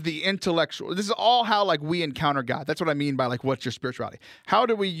 is the intellectual. This is all how like we encounter God. That's what I mean by like, what's your spirituality? How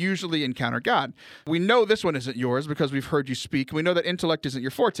do we usually encounter God? We know this one isn't yours because we've heard you speak. We know that intellect isn't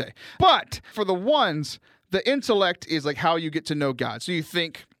your forte. But for the ones, the intellect is like how you get to know God. So you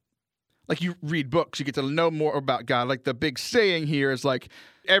think, like you read books, you get to know more about God. Like the big saying here is like,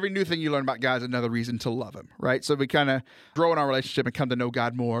 every new thing you learn about God is another reason to love him, right? So we kind of grow in our relationship and come to know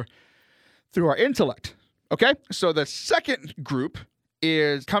God more through our intellect. Okay, so the second group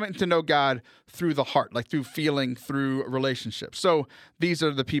is coming to know God through the heart, like through feeling, through relationships. So these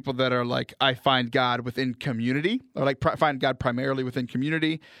are the people that are like, I find God within community, or like find God primarily within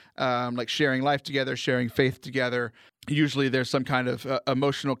community, like sharing life together, sharing faith together. Usually there's some kind of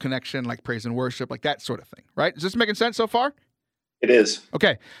emotional connection, like praise and worship, like that sort of thing, right? Is this making sense so far? It is.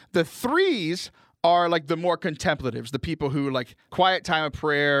 Okay, the 3s are like the more contemplatives, the people who like quiet time of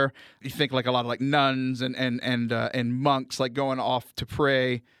prayer. You think like a lot of like nuns and monks like going off to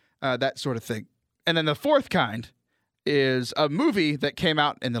pray, that sort of thing. And then the 4th kind is a movie that came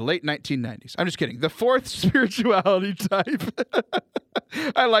out in the late 1990s. I'm just kidding. The 4th spirituality type.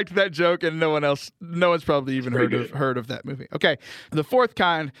 I liked that joke, and no one's probably even heard of that movie. Okay. The 4th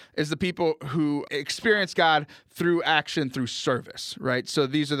kind is the people who experience God through action, through service, right? So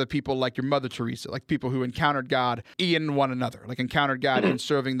these are the people like your Mother Teresa, like people who encountered God in one another, like encountered God in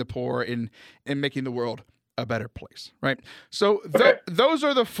serving the poor, in making the world a better place, right? So those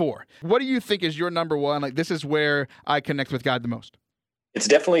are the 4. What do you think is your number 1? Like, this is where I connect with God the most. It's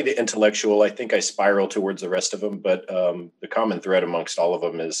definitely the intellectual. I think I spiral towards the rest of them, but the common thread amongst all of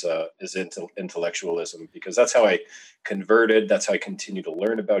them is intellectualism, because that's how I converted. That's how I continue to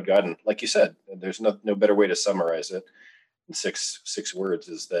learn about God. And like you said, there's no better way to summarize it in six words,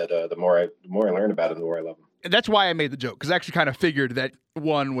 is that the more I learn about him, the more I love him. And that's why I made the joke, because I actually kind of figured that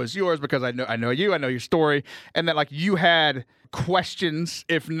 1 was yours, because I know you, I know your story, and that like you had questions,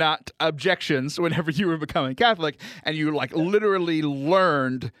 if not objections, whenever you were becoming Catholic, and you like literally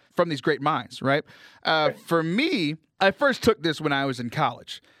learned from these great minds, right? For me, I first took this when I was in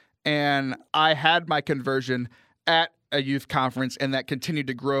college, and I had my conversion at a youth conference, and that continued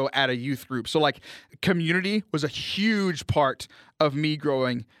to grow at a youth group. So like community was a huge part of me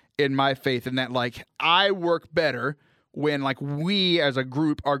growing in my faith, and that like I work better when like we as a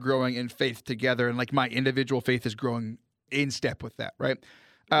group are growing in faith together, and like my individual faith is growing in step with that, right?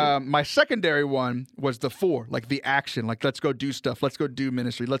 My secondary one was the 4, like the action, like let's go do stuff, let's go do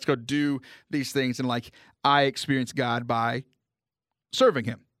ministry, let's go do these things, and like I experience God by serving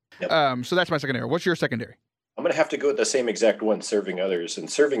him. Yep. So that's my secondary. What's your secondary? I'm going to have to go with the same exact one, serving others and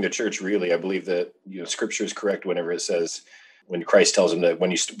serving the church. Really, I believe that Scripture is correct whenever it says, when Christ tells him that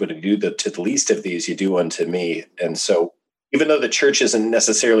when you do to the least of these, you do unto me. And so even though the church isn't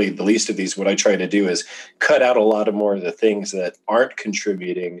necessarily the least of these, what I try to do is cut out a lot of more of the things that aren't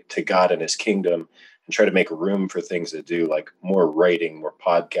contributing to God and his kingdom, and try to make room for things that do, like more writing, more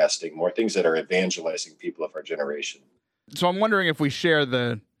podcasting, more things that are evangelizing people of our generation. So I'm wondering if we share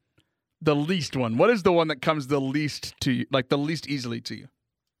the least one. What is the one that comes the least to you, like the least easily to you?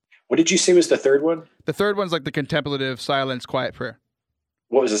 What did you say was the 3rd one? The 3rd one's like the contemplative, silence, quiet prayer.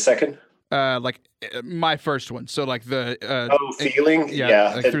 What was the 2nd? Like my first one. So like the feeling.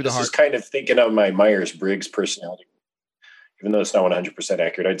 Yeah. Like through the heart. This is kind of thinking of my Myers-Briggs personality, even though it's not 100%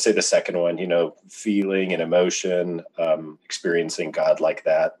 accurate. I'd say the 2nd one, feeling and emotion, experiencing God like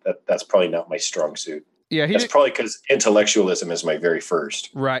that. That's probably not my strong suit. Yeah, that's probably because intellectualism is my very first.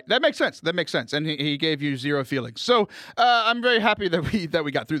 Right, that makes sense. And he gave you 0 feelings. So I'm very happy that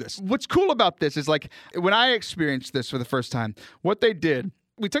we got through this. What's cool about this is like when I experienced this for the first time, what they did.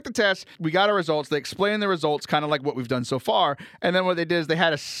 We took the test, we got our results, they explained the results, kind of like what we've done so far, and then what they did is they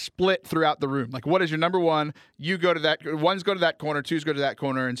had a split throughout the room. Like, what is your number 1? You go to that, 1s go to that corner, 2s go to that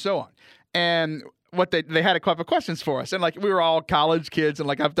corner, and so on. And what they had a couple of questions for us, and like we were all college kids, and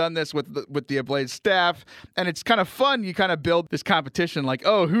like I've done this with the Ablaze staff, and it's kind of fun. You kind of build this competition, like,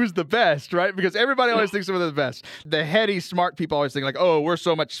 oh, who's the best, right? Because everybody always thinks they're the best. The heady, smart people always think like, oh, we're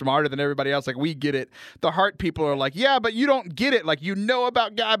so much smarter than everybody else, like we get it. The heart people are like, yeah, but you don't get it. Like you know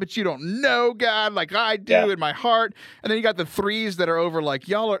about God, but you don't know God, like I do in my heart. And then you got the threes that are over, like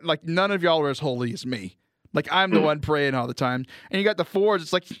y'all are like none of y'all are as holy as me. Like, I'm the one praying all the time. And you got the fours.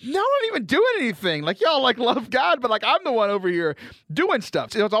 It's like, y'all don't even doing anything. Like, y'all, like, love God, but, like, I'm the one over here doing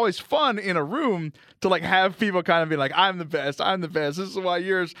stuff. So it's always fun in a room to, like, have people kind of be like, I'm the best. I'm the best. This is why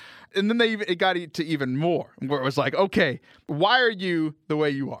yours. And then it got to even more, where it was like, okay, why are you the way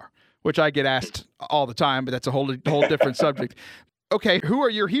you are? Which I get asked all the time, but that's a whole different subject. Okay, who are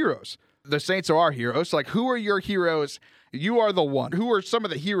your heroes? The saints are our heroes. Like, who are your heroes? You are the one. Who are some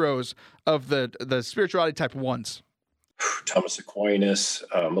of the heroes of the spirituality type ones? Thomas Aquinas.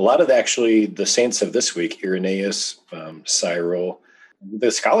 A lot of the saints of this week, Irenaeus, Cyril, the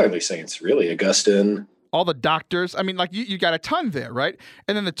scholarly saints, really, Augustine. All the doctors. I mean, like, you got a ton there, right?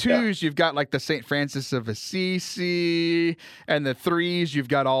 And then the twos, you've got, like, the St. Francis of Assisi. And the threes, you've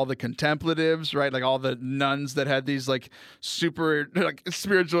got all the contemplatives, right? Like, all the nuns that had these, like, super, like,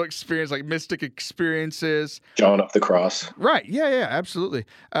 spiritual experience, like, mystic experiences. John of the Cross. Right. Yeah, absolutely.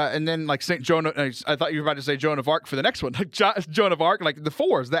 And then, like, St. Joan, I thought you were about to say Joan of Arc for the next one. Like, Joan of Arc, like, the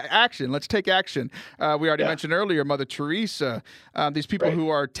fours, that action. Let's take action. We already mentioned earlier, Mother Teresa. These people who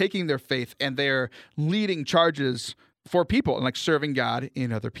are taking their faith and they're leading charges for people and like serving God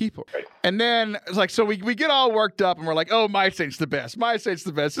in other people. Right. And then it's like, so we get all worked up and we're like, oh, my saint's the best. My saint's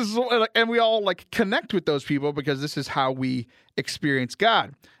the best. This is, and we all like connect with those people because this is how we experience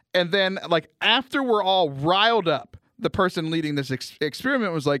God. And then like after we're all riled up, the person leading this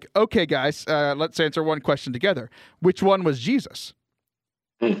experiment was like, okay, guys, let's answer one question together. Which one was Jesus?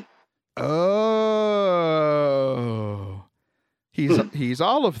 Oh, he's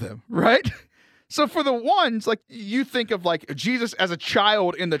all of them, right? So for the ones, like, you think of, like, Jesus as a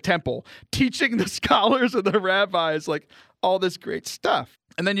child in the temple, teaching the scholars and the rabbis, like, all this great stuff.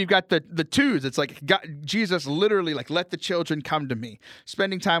 And then you've got the twos. It's like Jesus literally, like, let the children come to me,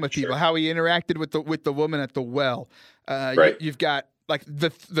 spending time with people, how he interacted with the woman at the well. You've got, like, the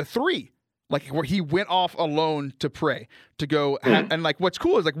three, like, where he went off alone to pray, to go. And, like, what's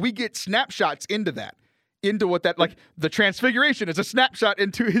cool is, like, we get snapshots into that. Into what that, like, the transfiguration is a snapshot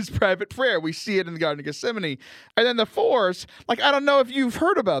into his private prayer. We see it in the Garden of Gethsemane. And then the fours, like, I don't know if you've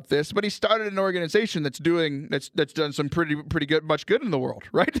heard about this, but he started an organization that's done some pretty good, much good in the world,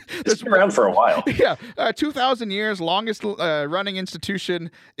 right? It's been around for a while. Yeah. 2,000 years, longest running institution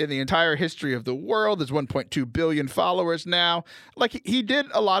in the entire history of the world. There's 1.2 billion followers now. Like, he did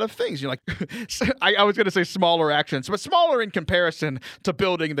a lot of things. You're like, I was going to say smaller actions, but smaller in comparison to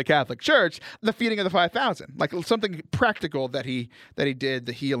building the Catholic Church, the feeding of the 5,000. Like something practical that he did,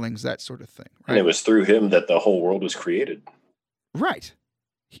 the healings, that sort of thing. Right? And it was through him that the whole world was created. Right.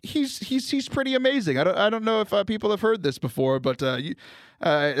 He's pretty amazing. I don't know if people have heard this before, but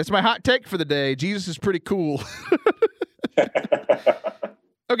it's my hot take for the day. Jesus is pretty cool.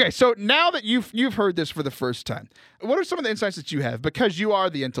 Okay, so now that you've heard this for the first time, what are some of the insights that you have? Because you are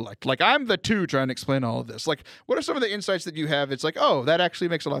the intellect. Like, I'm the two trying to explain all of this. Like, what are some of the insights that you have? It's like, oh, that actually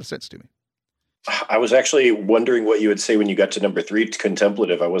makes a lot of sense to me. I was actually wondering what you would say when you got to number 3,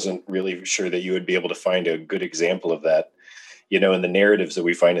 contemplative. I wasn't really sure that you would be able to find a good example of that. You know, in the narratives that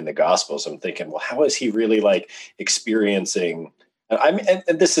we find in the Gospels, I'm thinking, well, how is he really like experiencing?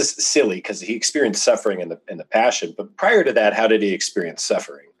 And this is silly because he experienced suffering in the Passion, but prior to that, how did he experience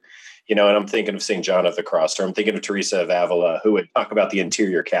suffering? You know, and I'm thinking of St. John of the Cross, or I'm thinking of Teresa of Avila, who would talk about the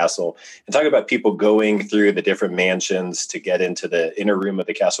interior castle and talk about people going through the different mansions to get into the inner room of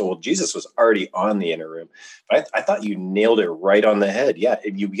the castle. Well, Jesus was already on the inner room. But I thought you nailed it right on the head. Yeah,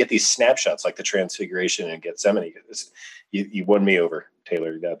 you get these snapshots like the Transfiguration in Gethsemane. You won me over,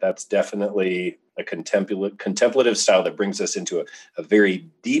 Taylor. That's definitely a contemplative style that brings us into a very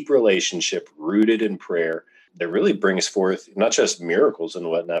deep relationship rooted in prayer. That really brings forth not just miracles and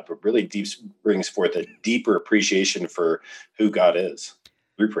whatnot, but really brings forth a deeper appreciation for who God is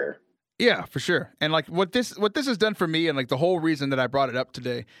through prayer. Yeah, for sure. And like what this has done for me, and like the whole reason that I brought it up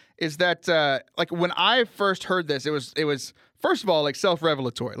today is that like when I first heard this, it was first of all like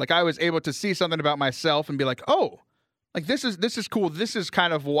self-revelatory. Like I was able to see something about myself and be like, oh, like this is cool. This is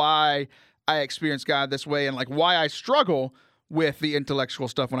kind of why I experience God this way, and like why I struggle with the intellectual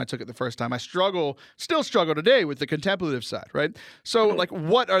stuff when I took it the first time. I still struggle today with the contemplative side, right? So like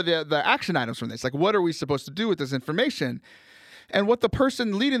what are the action items from this? Like what are we supposed to do with this information? And what the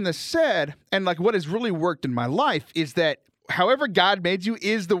person leading this said, and like what has really worked in my life is that however God made you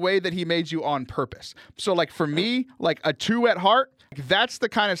is the way that he made you on purpose. So like for me, like a 2 at heart, that's the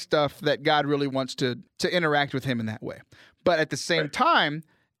kind of stuff that God really wants to interact with him in that way. But at the same time,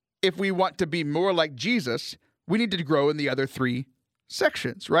 if we want to be more like Jesus, we need to grow in the other 3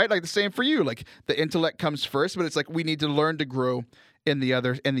 sections, right? Like the same for you. Like the intellect comes first, but it's like we need to learn to grow in the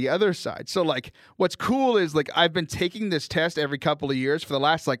other side. So like what's cool is like I've been taking this test every couple of years for the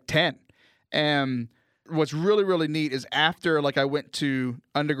last like 10. And what's really, really neat is after like I went to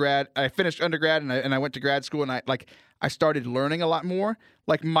undergrad, I finished undergrad and I went to grad school and I started learning a lot more.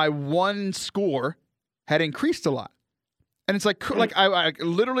 Like my one score had increased a lot. And it's like, cool. Like I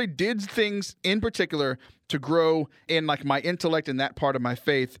literally did things in particular to grow in like my intellect and that part of my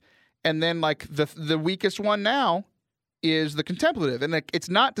faith. And then like the weakest one now is the contemplative. And like, it's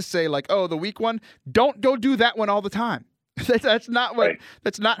not to say like, oh, the weak one, don't go do that one all the time. That's not what. Right.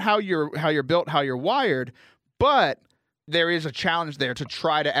 That's not how you're built, how you're wired. But there is a challenge there to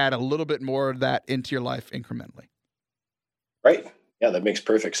try to add a little bit more of that into your life incrementally. Right. Yeah, that makes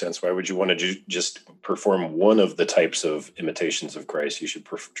perfect sense. Why would you want to just perform one of the types of imitations of Christ? You should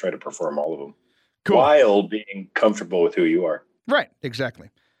try to perform all of them. Cool. While being comfortable with who you are. Right. Exactly.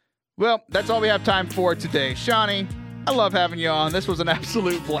 Well, that's all we have time for today. Shawnee, I love having you on. This was an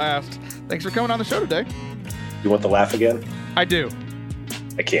absolute blast. Thanks for coming on the show today. You want the laugh again? I do.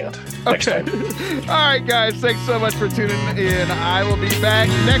 I can't. Next time. All right, guys. Thanks so much for tuning in. I will be back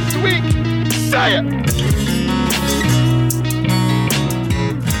next week. See ya.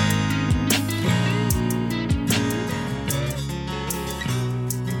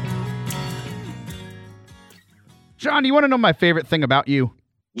 John, do you want to know my favorite thing about you?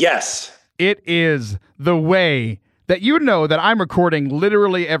 Yes. It is the way that you know that I'm recording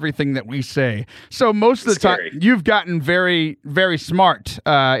literally everything that we say. So most of the time, you've gotten very, very smart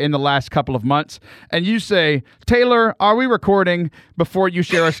in the last couple of months. And you say, Taylor, are we recording before you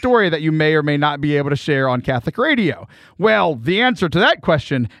share a story that you may or may not be able to share on Catholic radio? Well, the answer to that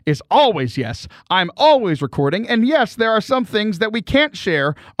question is always yes. I'm always recording. And yes, there are some things that we can't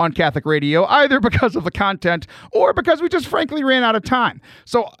share on Catholic radio, either because of the content or because we just frankly ran out of time.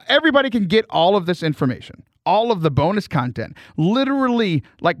 So everybody can get all of this information, all of the bonus content, literally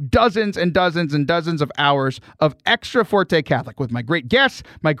like dozens and dozens and dozens of hours of extra Forte Catholic with my great guests,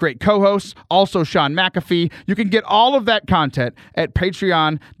 my great co-hosts, also Sean McAfee. You can get all of that content at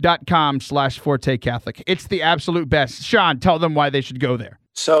patreon.com/Forte Catholic. It's the absolute best. Sean, tell them why they should go there.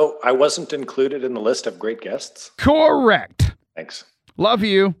 So I wasn't included in the list of great guests? Correct. Thanks. Love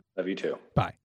you. Love you too. Bye.